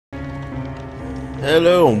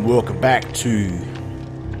Hello and welcome back to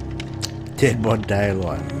Dead by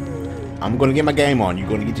Daylight. I'm gonna get my game on. You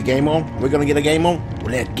gonna get your game on? We're gonna get a game on?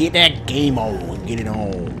 Well, let's get that game on. Get it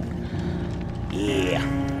on. Yeah.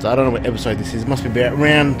 So I don't know what episode this is. It must be about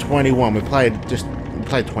around 21. We played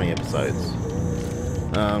 20 episodes.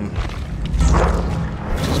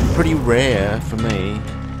 It's pretty rare for me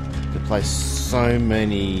to play so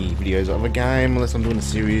many videos of a game unless I'm doing a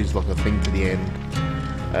series like a thing to the end.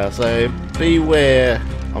 So beware,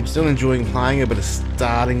 I'm still enjoying playing it, but it's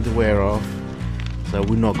starting to wear off. So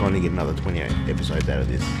we're not going to get another 28 episodes out of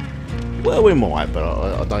this. Well, we might, but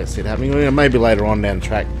I don't see it happening. Maybe later on down the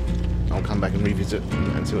track, I'll come back and revisit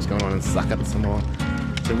and see what's going on and suck at it some more.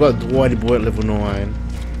 So we've got Dwighty Boy at level 9.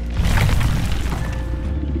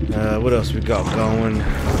 What else we got going?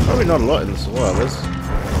 Probably not a lot in the survivors.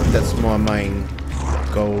 That's my main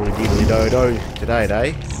goal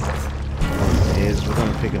today, is we're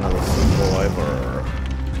going to pick another survivor.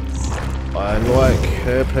 I like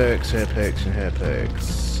her perks, and her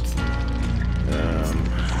perks.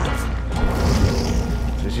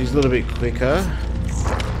 So she's a little bit quicker,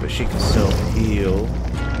 but she can self-heal.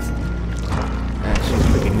 And she's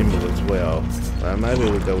pretty nimble as well. Maybe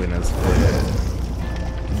we'll go in as her.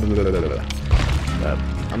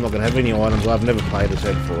 I'm not going to have any items. I've never played as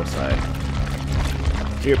her before, so...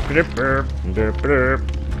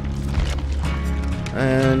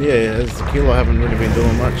 And yeah, as the killer, I haven't really been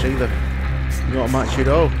doing much either. Not much at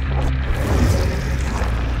all.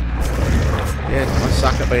 Yeah, I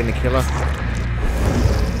suck at being a killer.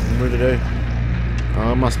 I really do.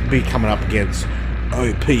 I must be coming up against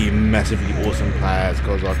OP, massively awesome players,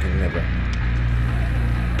 because I can never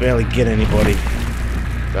barely get anybody.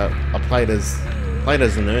 But I played as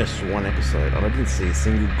a nurse for one episode, and I didn't see a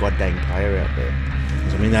single goddamn player out there.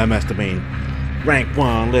 So, I mean, that must have been rank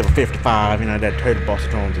 1, level 55, you know, that turtle boss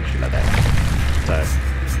drones and shit like that. So,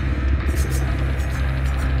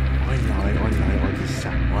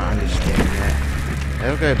 I understand that.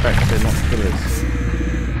 I'll go back to not killers.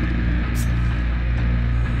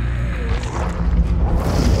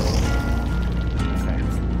 Okay.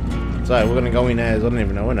 So, we're gonna go in as, I don't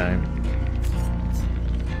even know her name.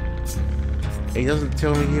 He doesn't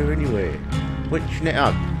tell me here anywhere. Which net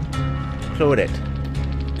up? Claudette.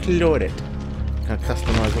 Can I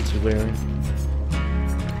customize what she's wearing?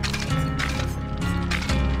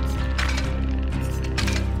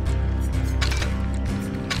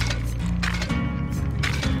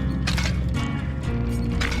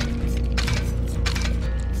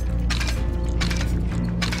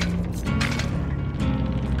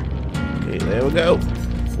 Okay, there we go.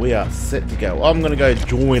 We are set to go. I'm gonna go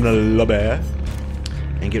join a lobby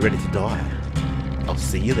and get ready to die. I'll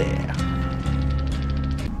see you there.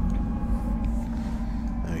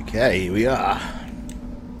 Okay, here we are.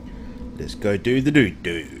 Let's go do the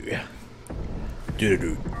do-do.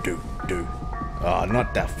 Do-do-do-do-do. Oh,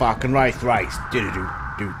 not that fucking race.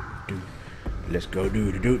 Do-do-do-do-do. Let's go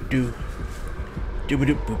do-do-do-do.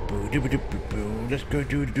 Do-do-do-do-do. Let's go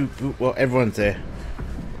do-do-do-do. Well, everyone's there.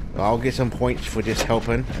 I'll get some points for just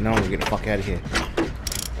helping, and then I'm gonna get the fuck out of here.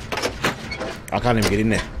 I can't even get in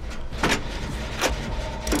there.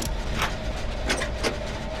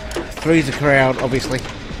 3's a crowd, obviously.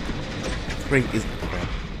 3 is the crowd.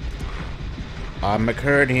 I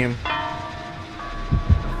McCurred him.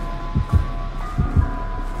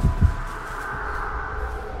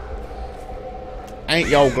 Ain't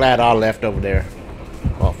y'all glad I left over there?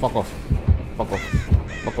 Oh, fuck off. Fuck off.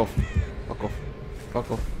 Fuck off. Fuck off.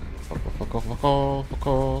 Fuck off. Fuck off, fuck off, fuck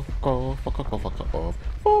off, fuck off, fuck off, fuck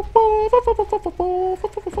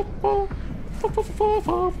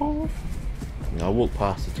off. I walked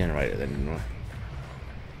past the generator then, didn't I?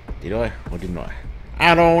 Did I? Or didn't I?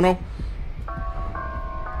 I don't know.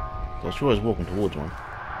 I was sure I was walking towards one.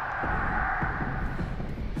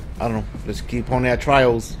 I don't know. Let's keep on our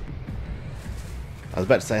trails. I was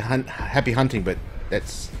about to say happy hunting, but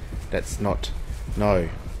that's not. No,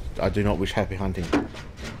 I do not wish happy hunting.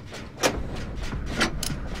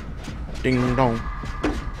 Ding dong,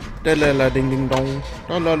 da la la ding ding dong,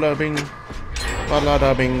 da la la bing, da la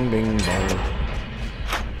da bing bing dong.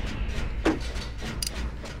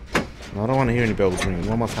 No, I don't want to hear any bells ringing.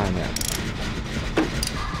 One more time now.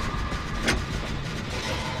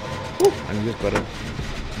 Woo, and you just got it.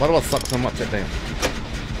 Why do I suck so much at them?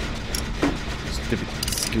 Stupid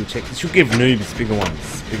skill check. You should give noobs bigger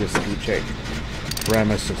ones. Bigger skill check.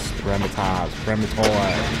 Parameters,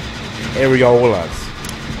 areolas.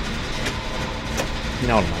 You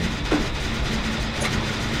know what I mean.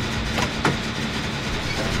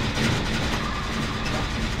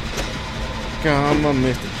 Come on,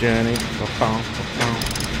 Mr. Journey.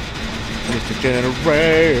 Mr.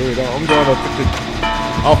 Generator. I'm gonna fix it.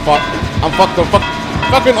 Oh fuck. I'm fucked.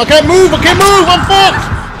 Fucking. I can't move. I'm fucked.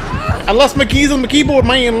 I lost my keys on my keyboard,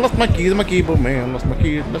 man. I lost my keys on my keyboard, man. I lost my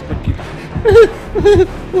keys.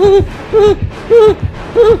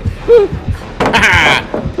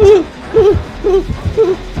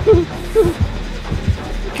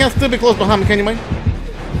 You can't still be close behind me, can you, man?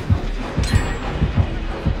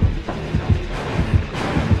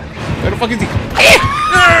 Where the fuck is he?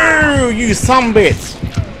 You some bitch!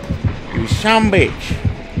 You some bitch!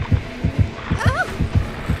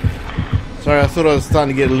 Sorry, I thought I was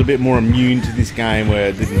starting to get a little bit more immune to this game where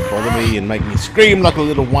it didn't bother me and make me scream like a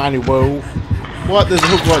little whiny wolf. What? There's a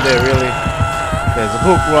hook right there, really? There's a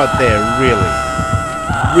hook right there,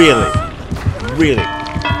 really?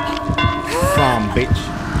 Some bitch.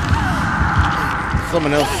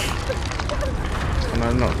 Someone else.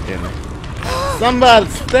 No, not Jenny. Somebody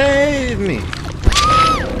save me!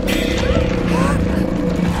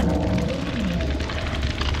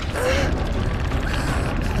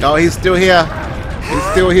 No, he's still here. He's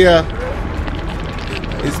still here.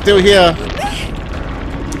 He's still here.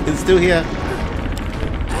 He's still here.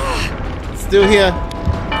 Still here.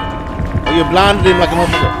 Oh, you blinded him like a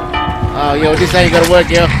motherfucker. Oh, yo, this how you gotta work,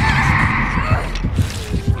 yo.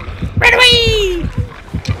 Right away!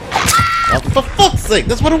 Oh, for fuck's sake,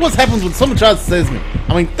 that's what always happens when someone tries to save me.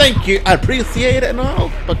 I mean, thank you, I appreciate it and all,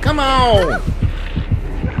 but come on!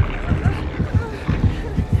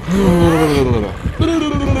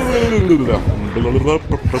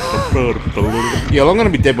 Yeah, I'm gonna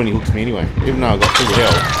be dead when he hooks me anyway, even though I got full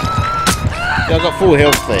health. Yeah, I got full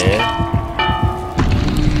health there.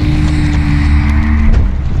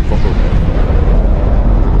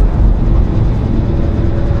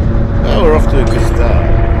 Oh, we're off to a good start.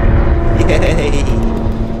 Yay!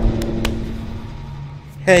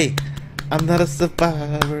 Hey, I'm not a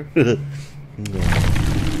survivor. Yeah.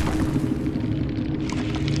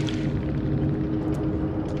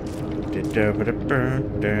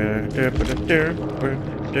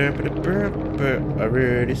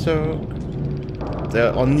 Already so.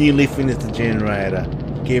 I nearly finished the generator.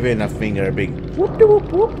 Give it a finger a big whoop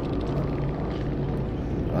whoop whoop.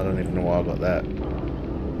 I don't even know why I got that.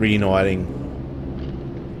 Reuniting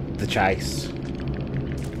the chase.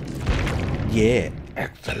 Yeah,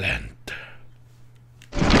 excellent.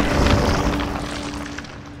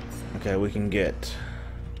 Okay, we can get.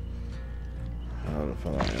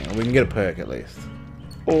 We can get a perk at least.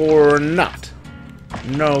 Or not.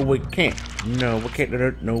 No, we can't. No, we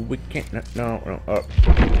can't. No, we can't. No. Oh.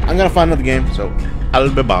 I'm gonna find another game, so I'll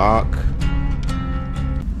be back.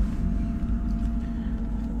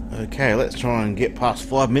 Okay, let's try and get past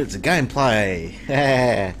 5 minutes of gameplay.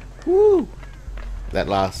 Woo! That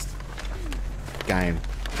last game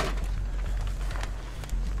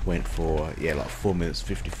went for, yeah, like 4 minutes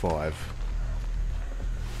 55.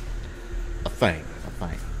 I think.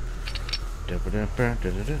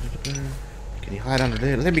 Can you hide under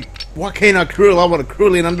there? Let me. Why can't I crawl? I want to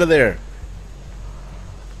crawl in under there.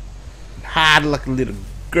 Hide like a little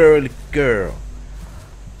girly girl.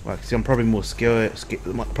 Like, see, I'm probably more scared.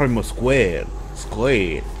 Probably more squared.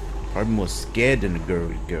 Probably more scared than the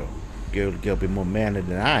girly girl. Girly girl be more manly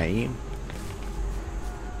than I am.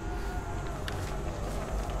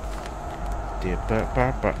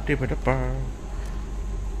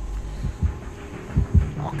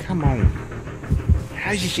 Oh, come on.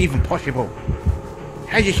 How is this even possible?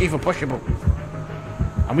 How is this even possible?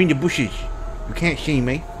 I'm in the bushes. You can't see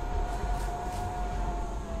me.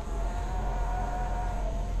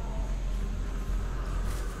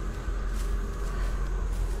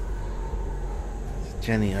 There's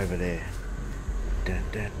Jenny over there.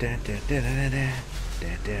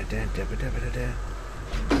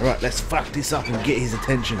 Alright, let's fuck this up and get his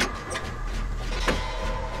attention.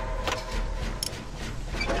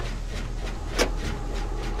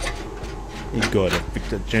 You gotta fix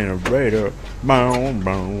the generator.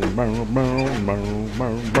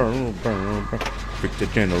 Fix the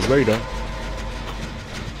generator.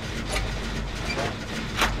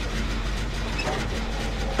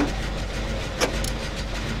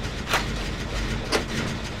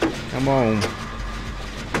 Come on.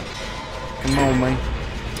 Come on, man.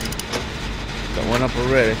 Got one up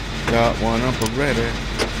already.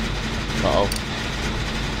 Uh-oh.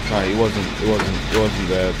 No, it wasn't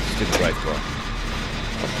the stupid break, bro.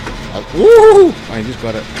 Woo! I just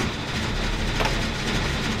got it.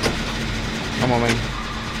 Come on, man.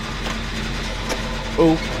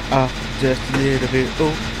 Oh, just a little bit.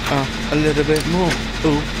 Oh, a little bit more.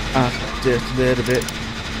 Oh, just a little bit.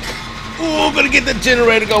 Oh, gotta get the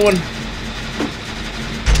generator going.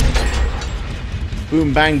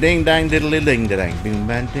 Boom bang ding dang diddly ding dang. Boom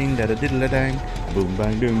bang ding da diddly dang. Boom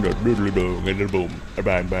bang ding da diddly dong and boom.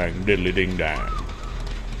 Bang bang diddly ding dang.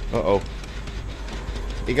 Uh-oh.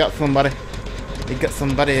 He got somebody. He got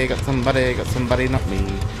somebody. He got somebody. He got somebody, not me.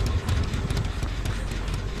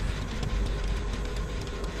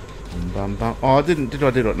 Bum, bum. Oh, I didn't. Did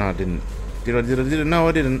I do it? No, I didn't. Did I? No,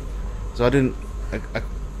 I didn't. So I didn't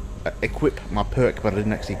equip my perk, but I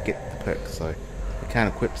didn't actually get the perk. So I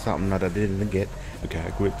can't equip something that I didn't get. I can't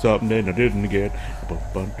equip something that I didn't get.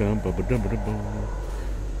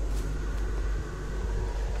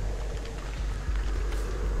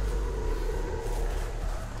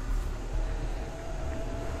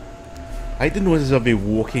 I hate the noises of me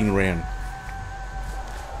walking around.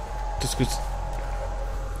 Just because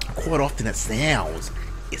quite often it sounds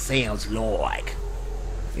like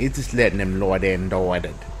it's just letting them lie there and died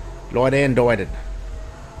it. Lie there and died it.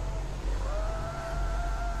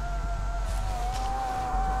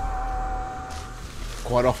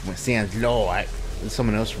 Quite often it sounds like there's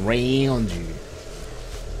someone else around you.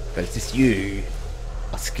 But it's just you.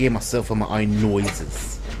 I scare myself with my own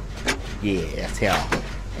noises. Yeah, that's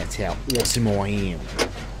how awesome I am.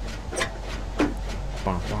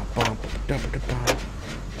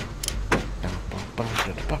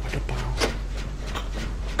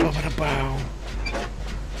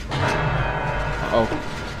 Uh-oh.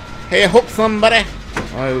 Hey, hook somebody!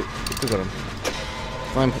 Oh, who got him?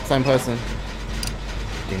 Same person.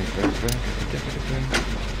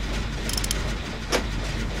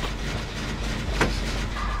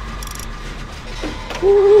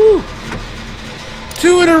 Woo!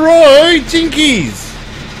 2 in a row, jinkies!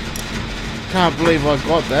 Can't believe I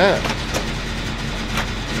got that.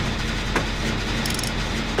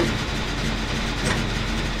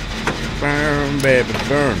 Burn, baby,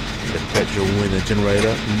 burn. Let's catch your winner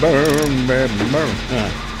generator. Burn, baby, burn.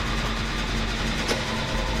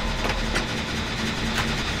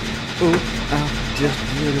 Ooh, just a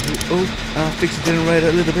little bit. Ooh, I'll fix the generator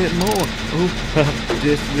a little bit more. Ooh,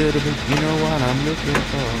 just a little bit. You know what I'm looking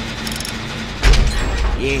for.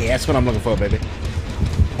 Yeah, that's what I'm looking for, baby.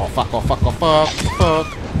 Oh, fuck, oh, fuck, oh, fuck, fuck.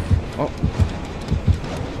 Oh.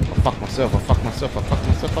 I fuck myself, I fuck myself, I fuck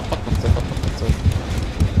myself, I fuck myself, I fuck myself.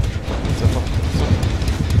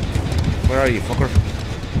 Where are you, fucker?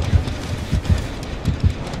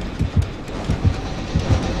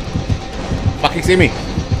 Fucking see me.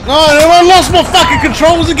 Oh, I lost my fucking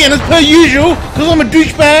controls again, as per usual, because I'm a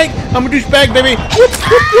douchebag. I'm a douchebag, baby. Whoop,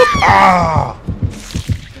 whoop, whoop. Ah!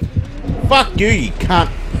 Fuck you, you cunt.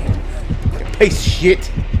 You piece of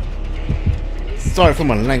shit. Sorry for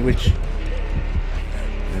my language.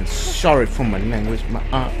 Sorry for my language.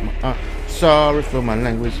 Sorry for my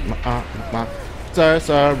language. So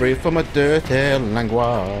sorry for my dirty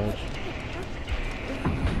language.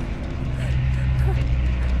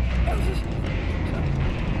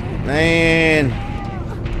 Man.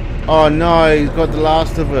 Oh no, he's got the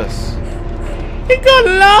Last of Us. He got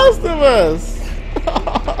the Last of Us.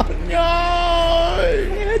 Oh no.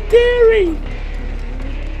 How dare he?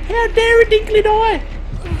 How dare he Dinkley die?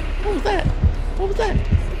 What was that? What was that?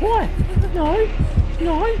 Why? No.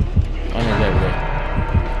 No. I'm gonna go over there.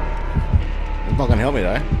 It's not gonna help me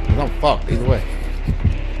though. I'm fucked either way.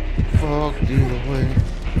 Fucked either way.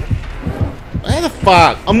 How the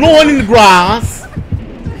fuck? I'm lying in the grass,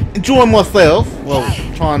 enjoying myself while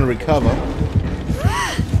trying to recover.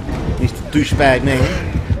 Mr. Douchebag man.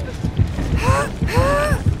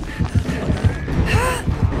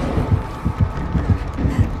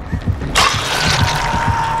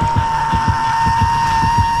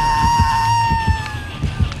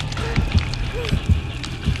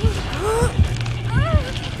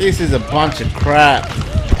 This is a bunch of crap.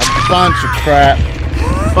 A bunch of crap.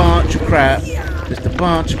 Bunch of crap. Just a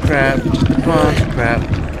bunch of crap. Just a bunch of crap.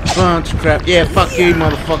 Bunch of crap. Yeah, fuck you,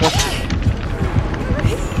 motherfucker.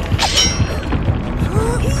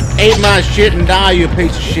 Eat my shit and die, you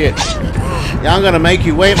piece of shit. Yeah, I'm gonna make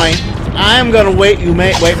you wait, man. I'm gonna wait you,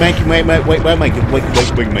 make you wait, make you wait.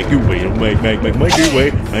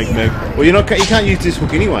 Well, you can't use this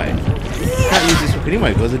hook anyway. You can't use this hook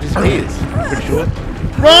anyway because it disappears. I'm pretty sure.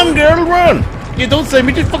 Run, girl, run! Yeah, don't save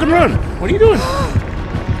me, just fucking run. What are you doing?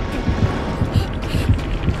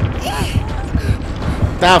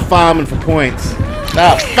 Start farming for points.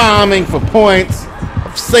 Start farming for points.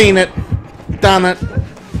 I've seen it. Done it.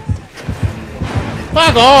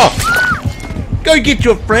 Fuck off! Go get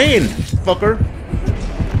your friend, fucker.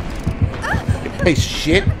 You piece of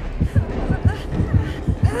shit.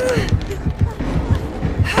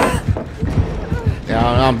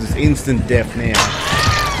 Yeah, I'm just instant death now.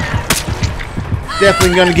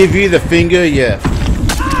 Definitely gonna give you the finger, yeah.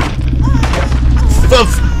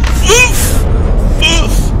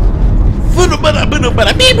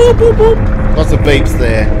 Beep boop boop boop. Lots of beeps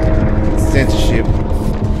there. Censorship.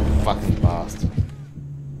 Fucking bastard.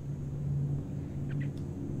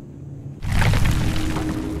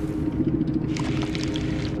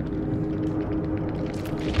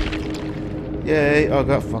 Yay, I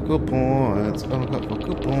got fucker points. I got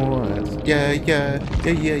fucker points. Yeah, yeah,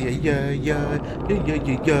 yeah, yeah, yeah, yeah, yeah, yeah,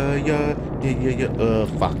 yeah, yeah, yeah, yeah, yeah, yeah.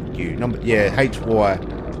 Fuck you.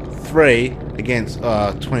 HY3 against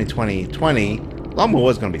 2020. I'm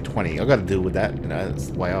always gonna be 20. I gotta deal with that. You know, that's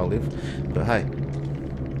the way I live. But hey,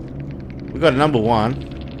 we got a number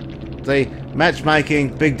 1. See,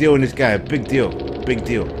 matchmaking, big deal in this game. Big deal. Big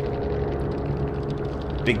deal.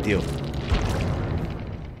 Big deal.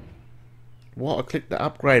 What? I clicked the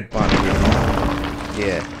upgrade button.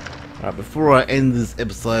 Yeah. Alright, before I end this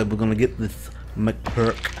episode, we're gonna get this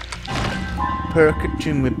McPerk. Perk it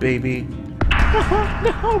to me, baby.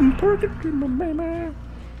 Perk it to me, baby.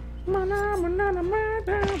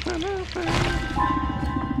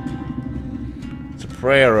 It's a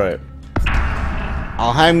prayer rope.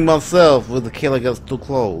 I'll hang myself with the killer gets too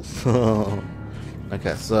close.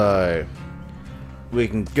 Okay, so we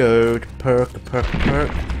can go to perk.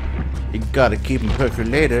 You gotta keep them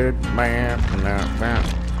percolated.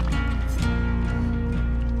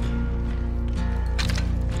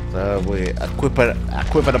 So we equip it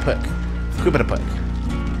a perk.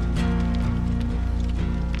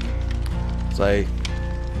 So a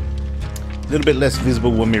little bit less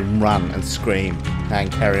visible when we run and scream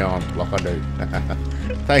and carry on like I do.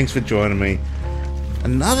 Thanks for joining me.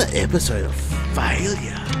 Another episode of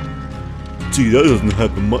failure. Gee, that doesn't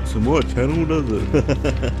happen much on my channel, does it?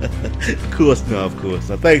 Of course not, of course.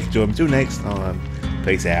 So thanks for joining me. Till next time.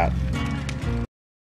 Peace out.